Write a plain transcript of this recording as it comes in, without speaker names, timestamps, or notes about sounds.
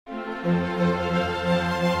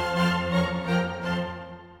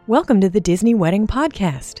Welcome to the Disney Wedding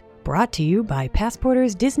Podcast, brought to you by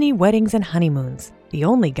Passporter's Disney Weddings and Honeymoons, the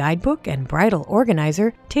only guidebook and bridal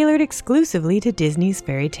organizer tailored exclusively to Disney's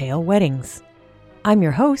fairy tale weddings. I'm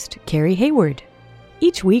your host, Carrie Hayward.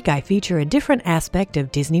 Each week I feature a different aspect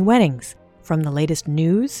of Disney weddings, from the latest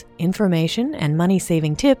news, information, and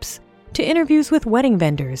money-saving tips, to interviews with wedding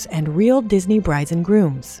vendors and real Disney brides and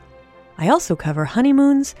grooms. I also cover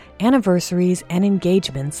honeymoons, anniversaries, and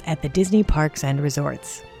engagements at the Disney parks and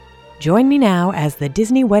resorts. Join me now as the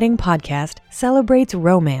Disney Wedding Podcast celebrates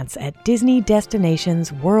romance at Disney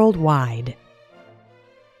destinations worldwide.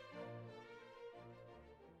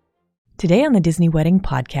 Today on the Disney Wedding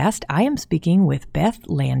Podcast, I am speaking with Beth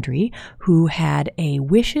Landry, who had a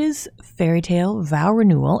Wishes fairy tale vow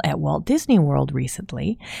renewal at Walt Disney World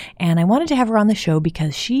recently. And I wanted to have her on the show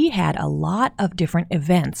because she had a lot of different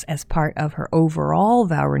events as part of her overall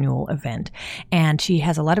vow renewal event. And she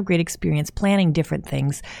has a lot of great experience planning different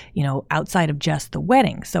things, outside of just the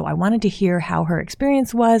wedding. So I wanted to hear how her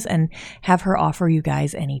experience was and have her offer you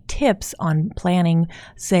guys any tips on planning,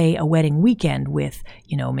 say, a wedding weekend with,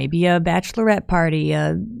 maybe a bachelorette party,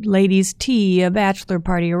 a ladies' tea, a bachelor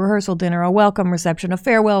party, a rehearsal dinner, a welcome reception, a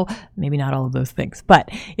farewell, maybe not all of those things. But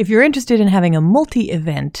if you're interested in having a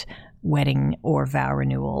multi-event wedding or vow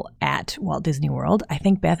renewal at Walt Disney World, I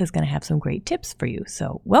think Beth is going to have some great tips for you.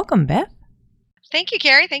 So welcome, Beth. Thank you,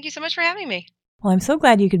 Carrie. Thank you so much for having me. Well, I'm so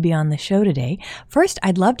glad you could be on the show today. First,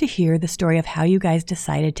 I'd love to hear the story of how you guys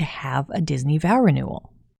decided to have a Disney vow renewal.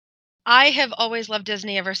 I have always loved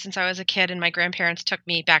Disney ever since I was a kid, and my grandparents took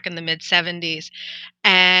me back in the mid-'70s.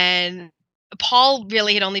 And Paul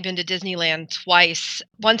really had only been to Disneyland twice,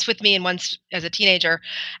 once with me and once as a teenager.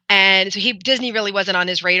 And so Disney really wasn't on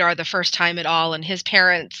his radar the first time at all. And his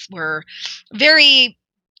parents were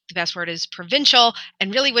the best word is provincial,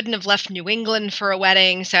 and really wouldn't have left New England for a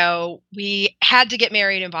wedding. So we had to get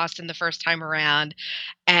married in Boston the first time around.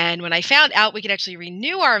 And when I found out we could actually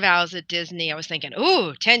renew our vows at Disney, I was thinking,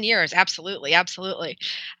 10 years. Absolutely. Absolutely.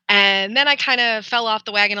 And then I kind of fell off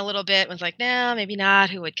the wagon a little bit, was like, no, maybe not.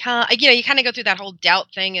 Who would come? You kind of go through that whole doubt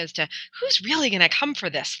thing as to who's really going to come for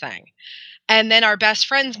this thing. And then our best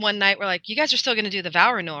friends one night were like, you guys are still going to do the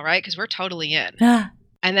vow renewal, right? Because we're totally in.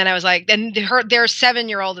 And then I was like, and their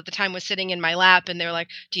 7-year-old at the time was sitting in my lap, and they're like,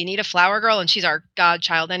 do you need a flower girl? And she's our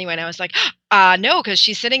godchild anyway. And I was like, no, because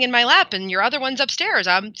she's sitting in my lap and your other one's upstairs.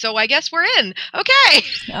 So I guess we're in.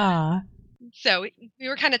 Okay. So we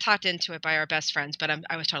were kind of talked into it by our best friends, but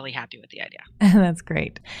I was totally happy with the idea. That's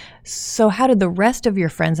great. So how did the rest of your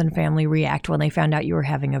friends and family react when they found out you were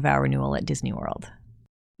having a vow renewal at Disney World?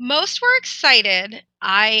 Most were excited.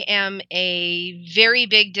 I am a very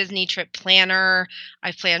big Disney trip planner.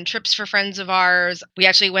 I've planned trips for friends of ours. We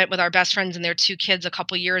actually went with our best friends and their 2 kids a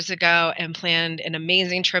couple years ago and planned an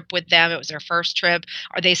amazing trip with them. It was their first trip.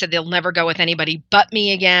 Or they said they'll never go with anybody but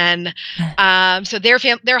me again. So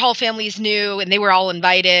their whole families knew, and they were all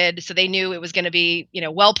invited. So they knew it was going to be,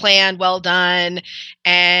 well planned, well done.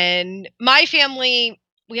 And my family,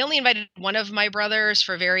 we only invited one of my brothers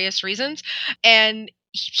for various reasons. And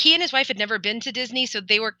he and his wife had never been to Disney, so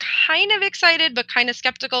they were kind of excited, but kind of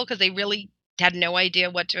skeptical because they really had no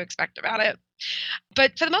idea what to expect about it.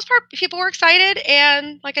 But for the most part, people were excited.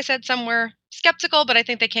 And like I said, some were skeptical, but I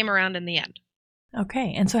think they came around in the end.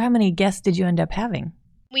 Okay. And so how many guests did you end up having?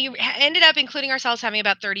 We ended up, including ourselves, having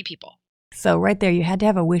about 30 people. So right there, you had to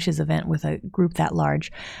have a Wishes event with a group that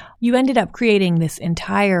large. You ended up creating this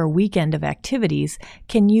entire weekend of activities.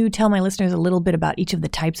 Can you tell my listeners a little bit about each of the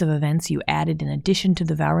types of events you added in addition to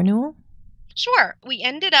the vow renewal? Sure. We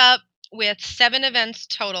ended up with 7 events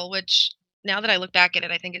total, which now that I look back at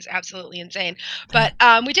it, I think is absolutely insane. But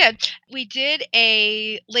we did. We did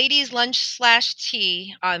a ladies'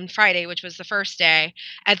 lunch/tea on Friday, which was the first day.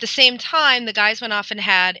 At the same time, the guys went off and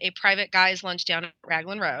had a private guys' lunch down at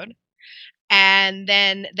Raglan Road. And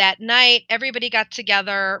then that night, everybody got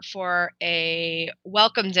together for a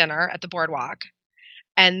welcome dinner at the boardwalk.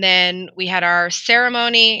 And then we had our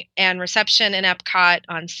ceremony and reception in Epcot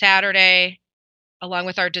on Saturday, along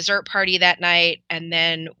with our dessert party that night. And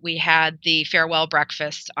then we had the farewell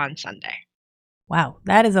breakfast on Sunday. Wow,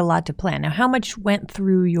 that is a lot to plan. Now, how much went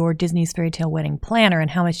through your Disney's Fairy Tale Wedding Planner,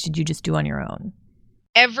 and how much did you just do on your own?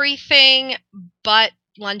 Everything but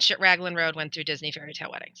lunch at Raglan Road went through Disney Fairy Tale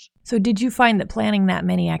Weddings. So did you find that planning that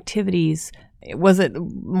many activities, was it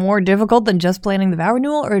more difficult than just planning the vow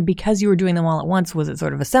renewal, or because you were doing them all at once, was it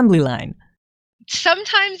sort of assembly line?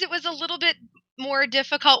 Sometimes it was a little bit more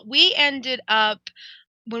difficult. We ended up,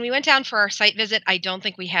 when we went down for our site visit, I don't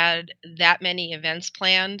think we had that many events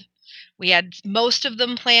planned. We had most of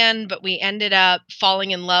them planned, but we ended up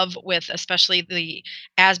falling in love with especially the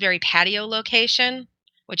Asbury Patio location,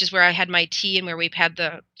 which is where I had my tea and where we had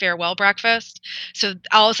the farewell breakfast. So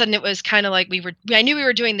all of a sudden it was kind of like I knew we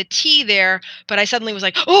were doing the tea there, but I suddenly was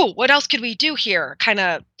like, oh, what else could we do here? Kind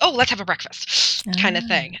of, oh, let's have a breakfast kind of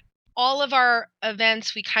thing. All of our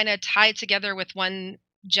events, we kind of tied together with one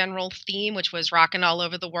general theme, which was rockin' all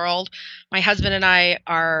over the world. My husband and I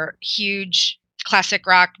are huge classic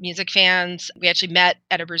rock music fans. We actually met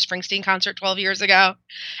at a Bruce Springsteen concert 12 years ago,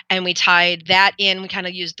 and we tied that in. We kind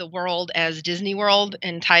of used the world as Disney World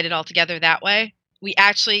and tied it all together that way. We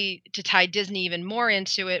actually, to tie Disney even more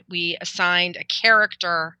into it, we assigned a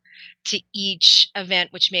character to each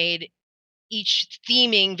event, which made each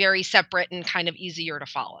theming very separate and kind of easier to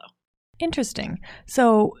follow. Interesting.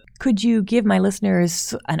 So could you give my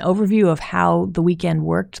listeners an overview of how the weekend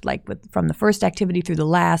worked, like from the first activity through the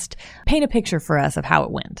last? Paint a picture for us of how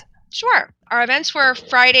it went. Sure. Our events were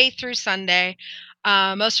Friday through Sunday.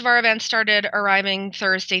 Most of our events started arriving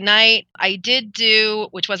Thursday night. I did do,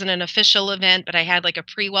 which wasn't an official event, but I had like a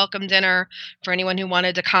pre-welcome dinner for anyone who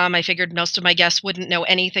wanted to come. I figured most of my guests wouldn't know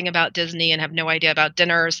anything about Disney and have no idea about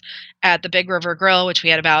dinners at the Big River Grill, which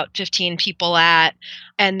we had about 15 people at.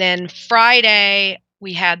 And then Friday,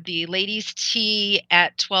 we had the ladies' tea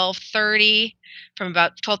at 12:30. From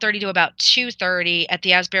about 12:30 to about 2:30 at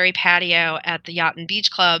the Asbury Patio at the Yacht and Beach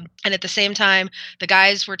Club. And at the same time, the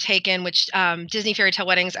guys were taken, which Disney Fairy Tale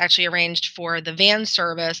Weddings actually arranged for the van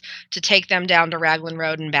service to take them down to Raglan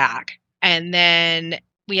Road and back. And then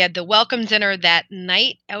we had the welcome dinner that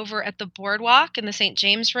night over at the Boardwalk in the St.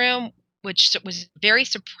 James Room, which was a very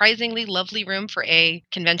surprisingly lovely room for a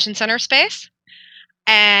convention center space.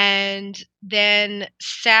 And then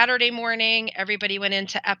Saturday morning, everybody went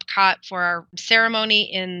into Epcot for our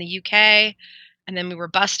ceremony in the UK. And then we were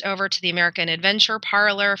bussed over to the American Adventure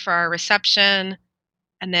Parlor for our reception.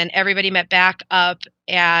 And then everybody met back up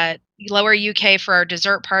at Lower UK for our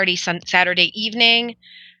dessert party Saturday evening.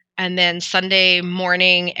 And then Sunday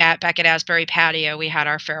morning back at Asbury Patio, we had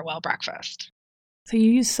our farewell breakfast. So you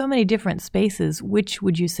used so many different spaces. Which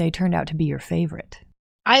would you say turned out to be your favorite?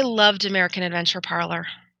 I loved American Adventure Parlor.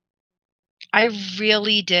 I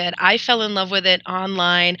really did. I fell in love with it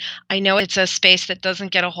online. I know it's a space that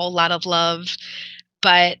doesn't get a whole lot of love,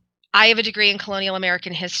 but I have a degree in colonial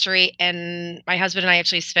American history, and my husband and I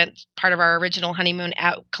actually spent part of our original honeymoon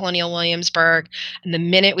at Colonial Williamsburg. And the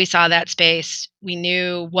minute we saw that space, we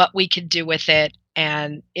knew what we could do with it,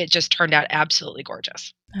 and it just turned out absolutely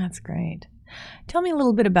gorgeous. That's great. Tell me a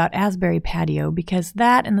little bit about Asbury Patio, because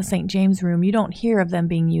that and the St. James Room, you don't hear of them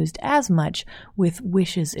being used as much with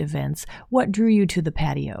Wishes events. What drew you to the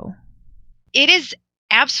patio? It is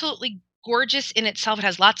absolutely gorgeous in itself. It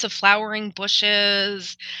has lots of flowering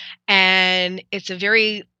bushes, and it's a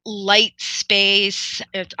very light space.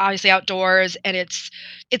 It's obviously outdoors, and it's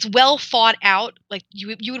well thought out. Like you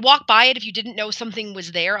would walk by it if you didn't know something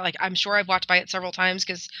was there. Like I'm sure I've walked by it several times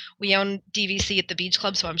because we own DVC at the Beach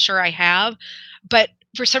Club, so I'm sure I have. But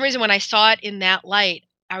for some reason, when I saw it in that light,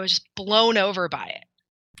 I was just blown over by it.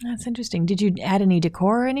 That's interesting. Did you add any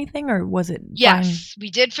decor or anything, or was it? Yes, we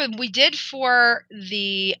did for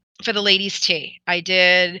the ladies' tea. I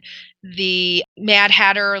did the Mad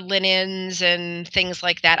Hatter linens and things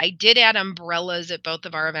like that. I did add umbrellas at both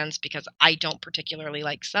of our events because I don't particularly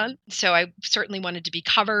like sun. So I certainly wanted to be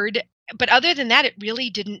covered. But other than that, it really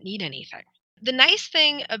didn't need anything. The nice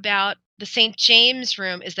thing about the St. James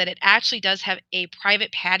Room is that it actually does have a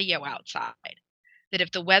private patio outside. That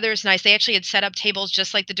if the weather's nice, they actually had set up tables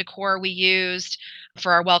just like the decor we used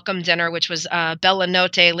for our welcome dinner, which was Bella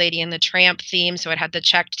Notte, Lady and the Tramp theme. So it had the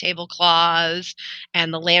checked tablecloths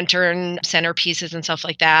and the lantern centerpieces and stuff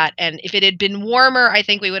like that. And if it had been warmer, I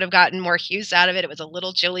think we would have gotten more use out of it. It was a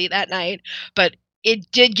little chilly that night, but it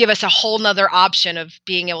did give us a whole nother option of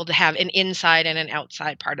being able to have an inside and an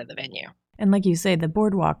outside part of the venue. And like you say, the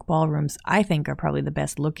boardwalk ballrooms, I think, are probably the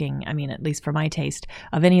best looking, I mean, at least for my taste,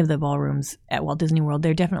 of any of the ballrooms at Walt Disney World.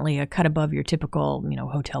 They're definitely a cut above your typical,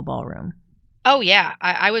 hotel ballroom. Oh, yeah.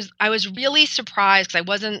 I was really surprised because I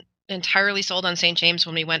wasn't entirely sold on St. James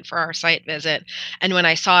when we went for our site visit. And when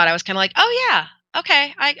I saw it, I was kind of like, oh, yeah.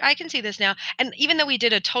 Okay, I can see this now. And even though we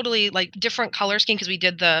did a totally different color scheme because we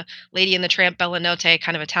did the Lady and the Tramp Bella Notte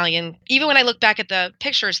kind of Italian, even when I look back at the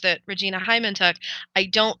pictures that Regina Hyman took, I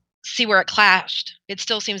don't see where it clashed. It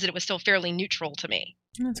still seems that it was still fairly neutral to me.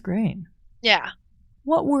 That's great. Yeah.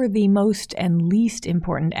 What were the most and least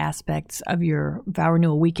important aspects of your vow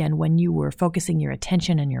renewal weekend when you were focusing your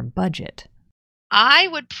attention and your budget? I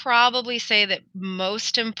would probably say that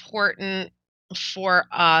most important for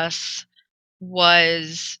us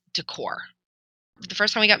was decor. the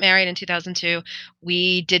first time we got married in 2002,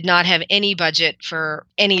 we did not have any budget for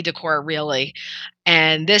any decor really.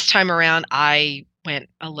 And this time around, I went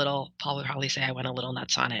a little, Paul would probably say I went a little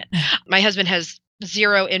nuts on it. My husband has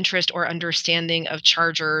zero interest or understanding of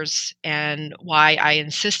chargers and why I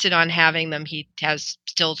insisted on having them. He has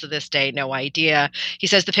still to this day no idea. He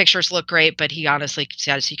says the pictures look great, but he honestly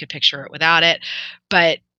says he could picture it without it.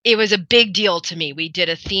 But it was a big deal to me. We did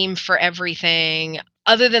a theme for everything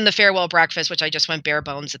other than the farewell breakfast, which I just went bare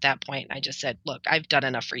bones at that point. I just said, look, I've done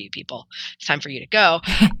enough for you people. It's time for you to go.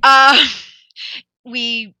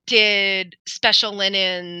 We did special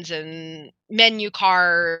linens and menu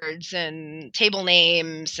cards and table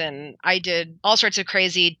names, and I did all sorts of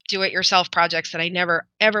crazy do-it-yourself projects that I never,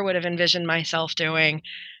 ever would have envisioned myself doing.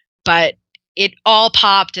 But it all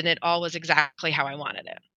popped, and it all was exactly how I wanted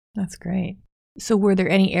it. That's great. So were there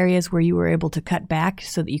any areas where you were able to cut back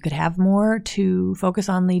so that you could have more to focus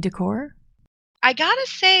on the decor? I gotta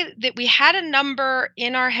say that we had a number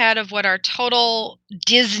in our head of what our total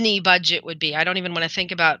Disney budget would be. I don't even want to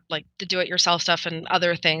think about like the do-it-yourself stuff and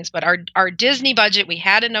other things, but our Disney budget, we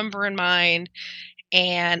had a number in mind.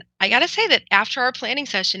 And I gotta say that after our planning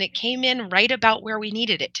session, it came in right about where we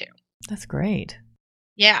needed it to. That's great.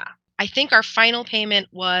 Yeah. I think our final payment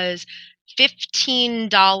was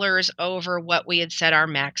 $15 over what we had said our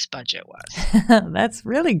max budget was. That's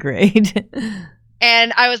really great.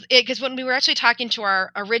 And because when we were actually talking to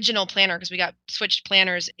our original planner, because we got switched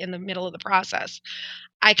planners in the middle of the process,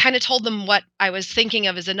 I kind of told them what I was thinking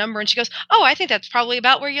of as a number. And she goes, oh, I think that's probably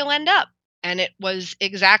about where you'll end up. And it was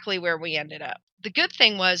exactly where we ended up. The good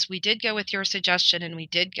thing was we did go with your suggestion and we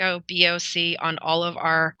did go BOC on all of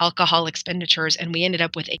our alcohol expenditures. And we ended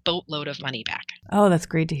up with a boatload of money back. Oh, that's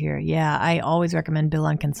great to hear. Yeah, I always recommend bill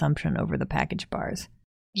on consumption over the package bars.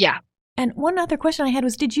 Yeah. And one other question I had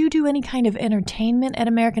was, did you do any kind of entertainment at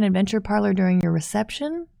American Adventure Parlor during your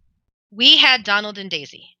reception? We had Donald and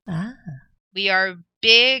Daisy. Ah. We are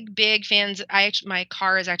big, big fans. My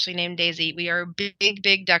car is actually named Daisy. We are big,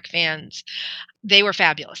 big duck fans. They were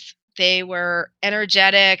fabulous. They were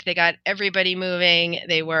energetic. They got everybody moving.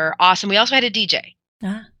 They were awesome. We also had a DJ.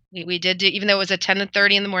 Ah. We did do, even though it was a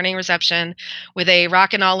 10:30 in the morning reception with a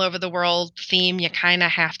rockin' all over the world theme, you kind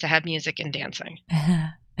of have to have music and dancing.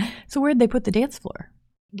 So where'd they put the dance floor?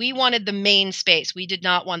 We wanted the main space. We did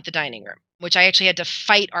not want the dining room, which I actually had to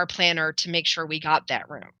fight our planner to make sure we got that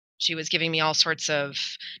room. She was giving me all sorts of,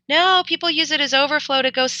 no, people use it as overflow to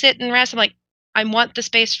go sit and rest. I'm like, I want the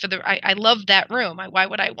space for I love that room. Why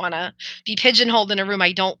would I want to be pigeonholed in a room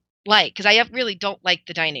I don't like? Because I really don't like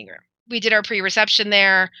the dining room. We did our pre-reception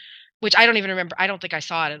there, which I don't even remember. I don't think I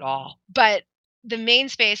saw it at all. But the main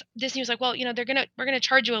space, Disney was like, well, we're going to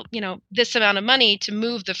charge you, this amount of money to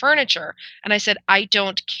move the furniture. And I said, I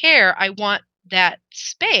don't care. I want that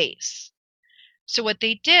space. So what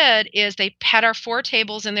they did is they had our 4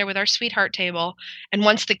 tables in there with our sweetheart table. And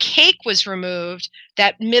once the cake was removed,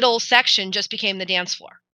 that middle section just became the dance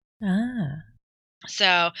floor. Ah.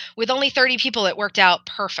 So with only 30 people, it worked out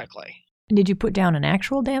perfectly. Did you put down an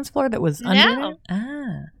actual dance floor that was under there?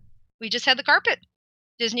 Ah. We just had the carpet.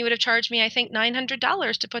 Disney would have charged me, I think,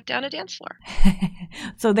 $900 to put down a dance floor.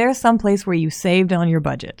 So there's some place where you saved on your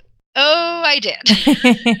budget. Oh, I did.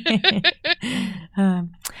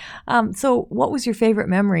 So what was your favorite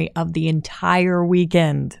memory of the entire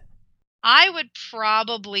weekend? I would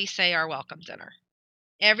probably say our welcome dinner.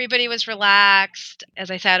 Everybody was relaxed.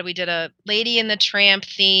 As I said, we did a Lady and the Tramp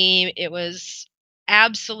theme. It was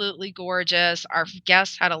absolutely gorgeous. Our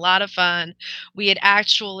guests had a lot of fun. We had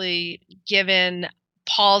actually given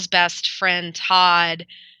Paul's best friend, Todd,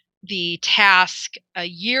 the task a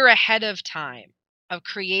year ahead of time of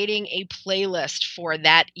creating a playlist for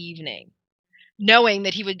that evening, knowing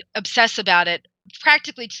that he would obsess about it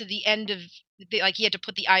practically to the end of he had to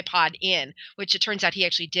put the iPod in, which it turns out he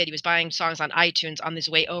actually did. He was buying songs on iTunes on his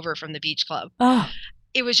way over from the beach club. Oh.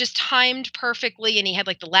 It was just timed perfectly, and he had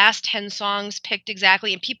the last 10 songs picked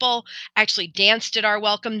exactly, and people actually danced at our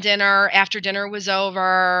welcome dinner after dinner was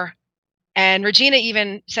over. And Regina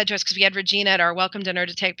even said to us, because we had Regina at our welcome dinner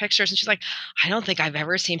to take pictures, and she's like, I don't think I've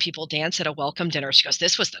ever seen people dance at a welcome dinner. She goes,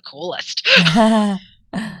 this was the coolest.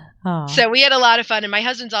 So we had a lot of fun. And my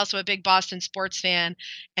husband's also a big Boston sports fan.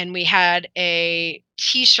 And we had a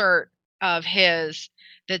T-shirt of his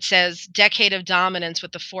that says Decade of Dominance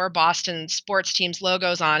with the 4 Boston sports teams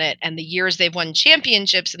logos on it and the years they've won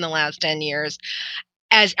championships in the last 10 years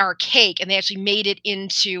as our cake. And they actually made it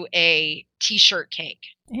into a T-shirt cake.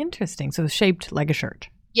 Interesting. So shaped like a shirt.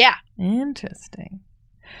 Yeah. Interesting.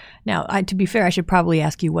 Now, to be fair, I should probably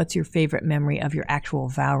ask you, what's your favorite memory of your actual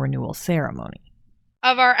vow renewal ceremony?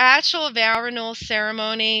 Of our actual vow renewal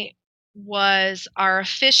ceremony, was our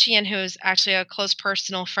officiant, who's actually a close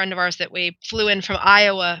personal friend of ours that we flew in from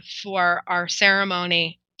Iowa for our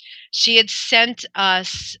ceremony. She had sent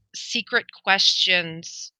us secret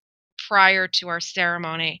questions prior to our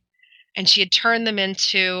ceremony, and she had turned them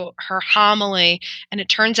into her homily. And it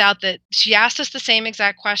turns out that she asked us the same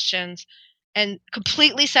exact questions, and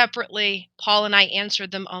completely separately, Paul and I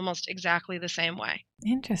answered them almost exactly the same way.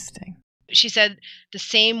 Interesting. She said the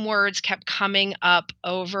same words kept coming up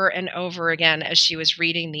over and over again as she was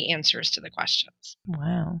reading the answers to the questions.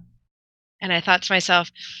 Wow. And I thought to myself,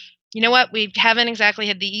 you know what? We haven't exactly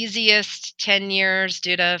had the easiest 10 years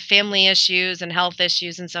due to family issues and health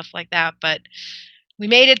issues and stuff like that, but we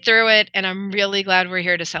made it through it, and I'm really glad we're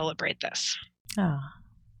here to celebrate this. Ah,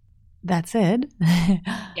 that's it.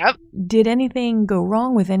 Yep. Did anything go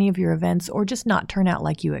wrong with any of your events or just not turn out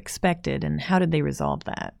like you expected? And how did they resolve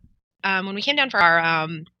that? When we came down for our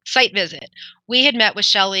site visit, we had met with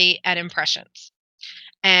Shelley at Impressions.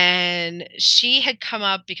 And she had come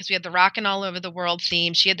up because we had the Rockin' All Over the World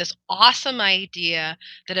theme. She had this awesome idea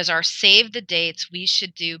that as our save the dates, we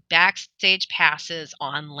should do backstage passes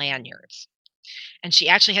on lanyards. And she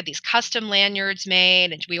actually had these custom lanyards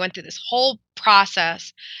made, and we went through this whole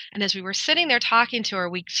process. And as we were sitting there talking to her,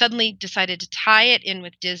 we suddenly decided to tie it in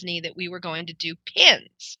with Disney that we were going to do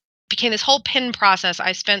pins. It became this whole pin process.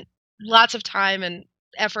 I spent lots of time and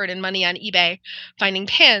effort and money on eBay finding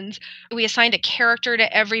pins. We assigned a character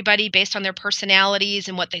to everybody based on their personalities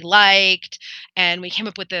and what they liked. And we came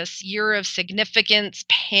up with this year of significance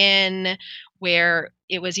pin where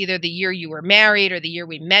it was either the year you were married or the year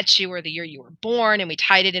we met you or the year you were born. And we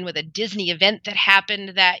tied it in with a Disney event that happened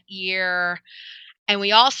that year. And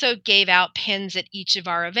we also gave out pins at each of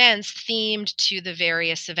our events themed to the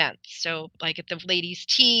various events. So like at the Ladies'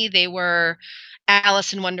 Tea, they were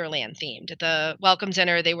Alice in Wonderland themed. At the Welcome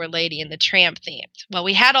Center, they were Lady and the Tramp themed. Well,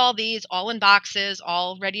 we had all these all in boxes,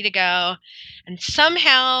 all ready to go. And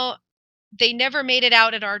somehow they never made it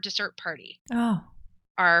out at our dessert party. Oh.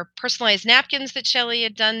 Our personalized napkins that Shelley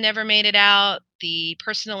had done never made it out. The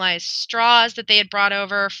personalized straws that they had brought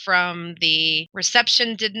over from the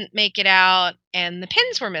reception didn't make it out. And the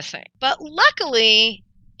pins were missing. But luckily,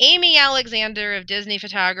 Amy Alexander of Disney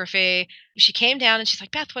Photography, she came down and she's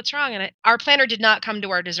like, Beth, what's wrong? And our planner did not come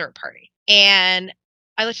to our dessert party. And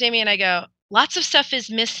I looked at Amy and I go, lots of stuff is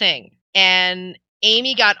missing. And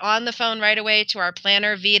Amy got on the phone right away to our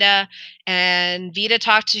planner, Vita, and Vita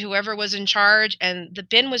talked to whoever was in charge, and the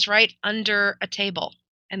bin was right under a table.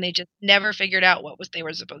 And they just never figured out what they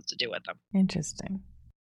were supposed to do with them. Interesting.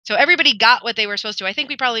 So everybody got what they were supposed to. I think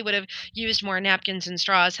we probably would have used more napkins and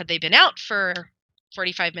straws had they been out for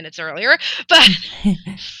 45 minutes earlier, but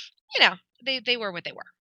they were what they were.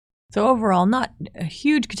 So overall, not a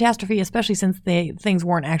huge catastrophe, especially since things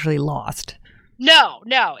weren't actually lost. No.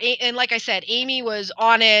 And like I said, Amy was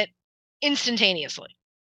on it instantaneously.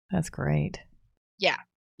 That's great. Yeah.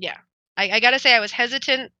 I got to say, I was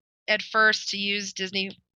hesitant at first to use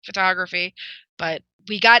Disney Photography, but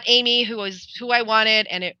we got Amy, who I wanted,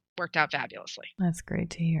 and it worked out fabulously. That's great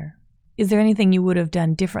to hear. Is there anything you would have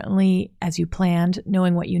done differently as you planned,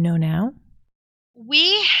 knowing what you know now?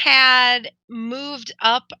 We had moved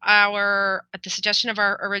up at the suggestion of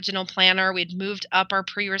our original planner, we'd moved up our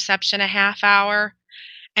pre-reception a half hour.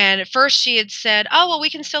 And at first she had said, oh, well, we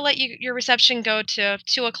can still let your reception go to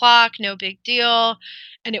 2:00, no big deal.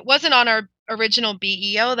 And it wasn't on our original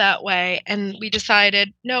BEO that way. And we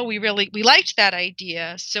decided, no, we liked that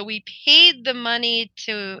idea. So we paid the money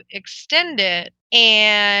to extend it.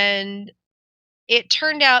 And it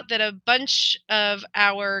turned out that a bunch of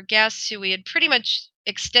our guests who we had pretty much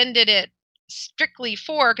extended it strictly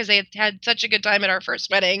for, because they had had such a good time at our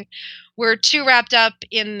first wedding, were too wrapped up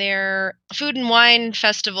in their food and wine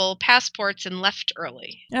festival passports and left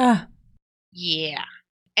early. Yeah.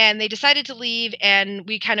 And they decided to leave, and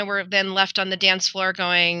we kind of were then left on the dance floor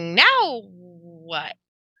going, now what?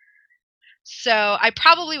 So I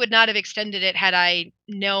probably would not have extended it had I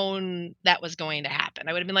known that was going to happen.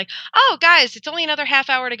 I would have been like, oh, guys, it's only another half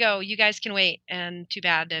hour to go. You guys can wait. And too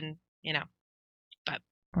bad. And, but.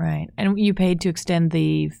 Right. And you paid to extend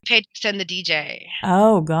the DJ.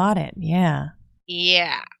 Oh, got it. Yeah.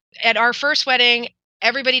 Yeah. At our first wedding,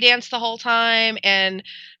 everybody danced the whole time. And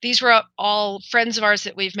these were all friends of ours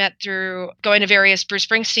that we've met through going to various Bruce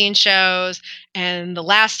Springsteen shows. And the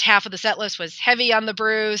last half of the set list was heavy on the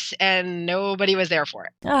Bruce, and nobody was there for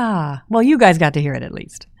it. Well, you guys got to hear it at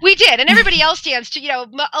least. We did. And everybody else danced to,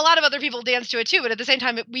 a lot of other people danced to it too. But at the same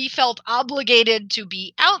time, we felt obligated to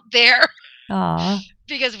be out there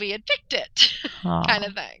because we had picked it kind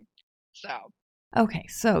of thing. So. Okay,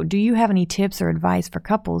 so do you have any tips or advice for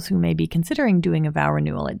couples who may be considering doing a vow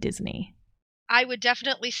renewal at Disney? I would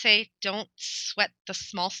definitely say don't sweat the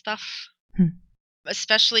small stuff.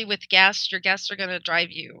 Especially with guests. Your guests are going to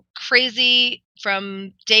drive you crazy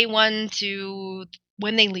from day one to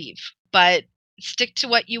when they leave. But stick to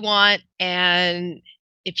what you want. And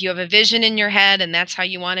if you have a vision in your head and that's how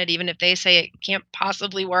you want it, even if they say it can't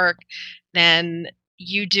possibly work, then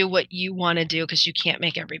you do what you want to do because you can't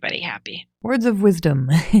make everybody happy. Words of wisdom.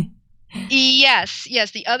 Yes.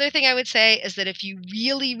 The other thing I would say is that if you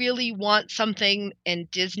really, really want something and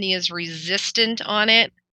Disney is resistant on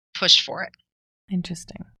it, push for it.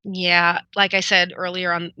 Interesting. Yeah. Like I said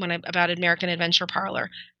earlier on about American Adventure Parlor,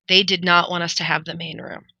 they did not want us to have the main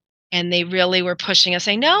room. And they really were pushing us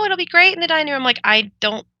saying, no, it'll be great in the dining room. Like, I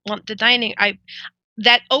don't want the dining.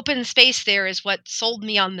 That open space there is what sold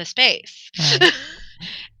me on the space. Right.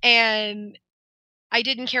 And I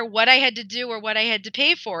didn't care what I had to do or what I had to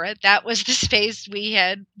pay for it. That was the space we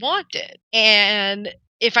had wanted. And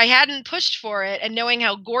if I hadn't pushed for it and knowing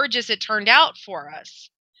how gorgeous it turned out for us,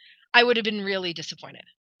 I would have been really disappointed.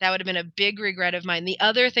 That would have been a big regret of mine. The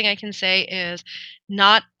other thing I can say is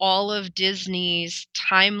not all of Disney's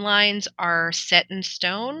timelines are set in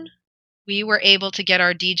stone. We were able to get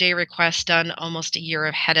our DJ request done almost a year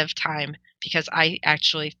ahead of time because I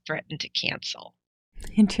actually threatened to cancel.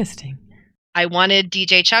 Interesting. I wanted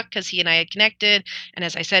DJ Chuck because he and I had connected. And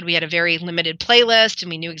as I said, we had a very limited playlist and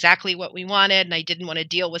we knew exactly what we wanted. And I didn't want to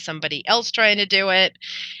deal with somebody else trying to do it.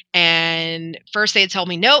 And first they had told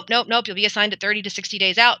me, nope, you'll be assigned at 30 to 60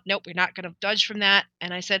 days out. Nope, we're not going to budge from that.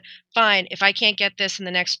 And I said, fine, if I can't get this in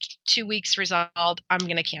the next 2 weeks resolved, I'm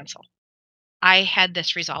going to cancel. I had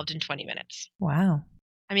this resolved in 20 minutes. Wow.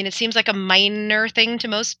 I mean, it seems like a minor thing to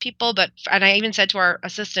most people, and I even said to our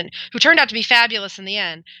assistant, who turned out to be fabulous in the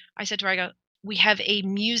end, I said to her, I go, we have a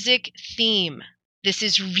music theme. This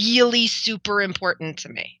is really super important to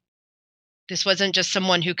me. This wasn't just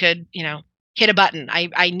someone who could, hit a button.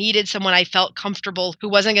 I needed someone I felt comfortable who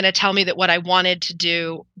wasn't going to tell me that what I wanted to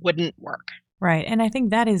do wouldn't work. Right. And I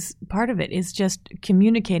think that is part of it, is just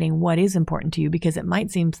communicating what is important to you, because it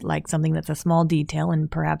might seem like something that's a small detail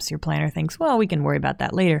and perhaps your planner thinks, well, we can worry about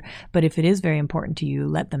that later. But if it is very important to you,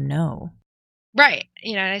 let them know. Right.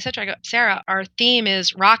 And I said to her, I go, Sarah, our theme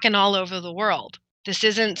is rockin' all over the world. This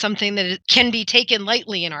isn't something that can be taken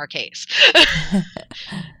lightly in our case.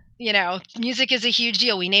 Music is a huge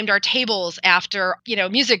deal. We named our tables after,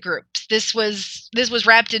 music groups. This was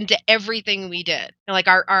wrapped into everything we did. Like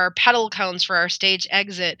our pedal cones for our stage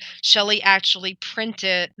exit, Shelley actually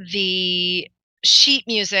printed the sheet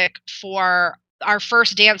music for our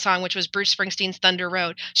first dance song, which was Bruce Springsteen's Thunder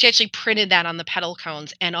Road. She actually printed that on the pedal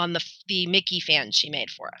cones and on the Mickey fans she made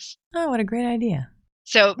for us. Oh, what a great idea.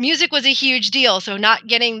 So music was a huge deal. So not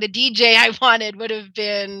getting the DJ I wanted would have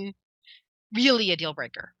been really a deal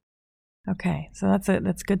breaker. Okay, so that's a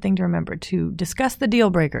good thing to remember, to discuss the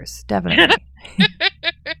deal breakers, definitely.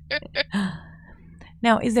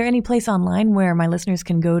 Now, is there any place online where my listeners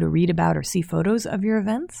can go to read about or see photos of your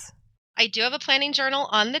events? I do have a planning journal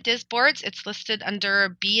on the Diz boards. It's listed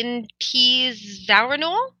under B&P's vow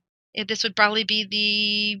renewal. This would probably be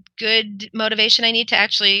the good motivation I need to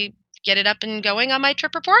actually get it up and going on my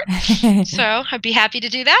trip report. So I'd be happy to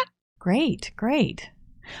do that. Great.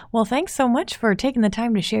 Well, thanks so much for taking the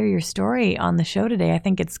time to share your story on the show today. I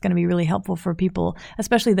think it's going to be really helpful for people,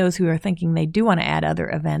 especially those who are thinking they do want to add other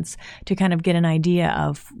events, to kind of get an idea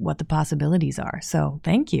of what the possibilities are. So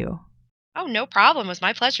thank you. Oh, no problem. It was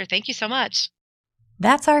my pleasure. Thank you so much.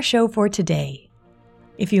 That's our show for today.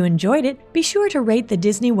 If you enjoyed it, be sure to rate the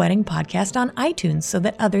Disney Wedding Podcast on iTunes so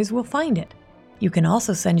that others will find it. You can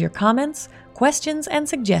also send your comments, questions, and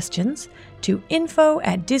suggestions to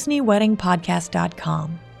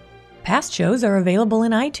info@DisneyWeddingPodcast.com. Past shows are available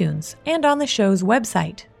in iTunes and on the show's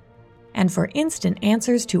website. And for instant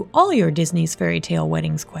answers to all your Disney's Fairy Tale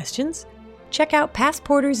Weddings questions, check out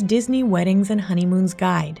Passporter's Disney Weddings and Honeymoons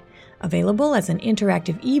Guide, available as an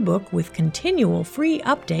interactive ebook with continual free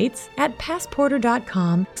updates at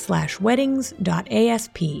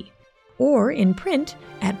passporter.com/weddings.asp, or in print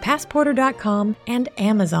at passporter.com and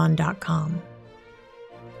amazon.com.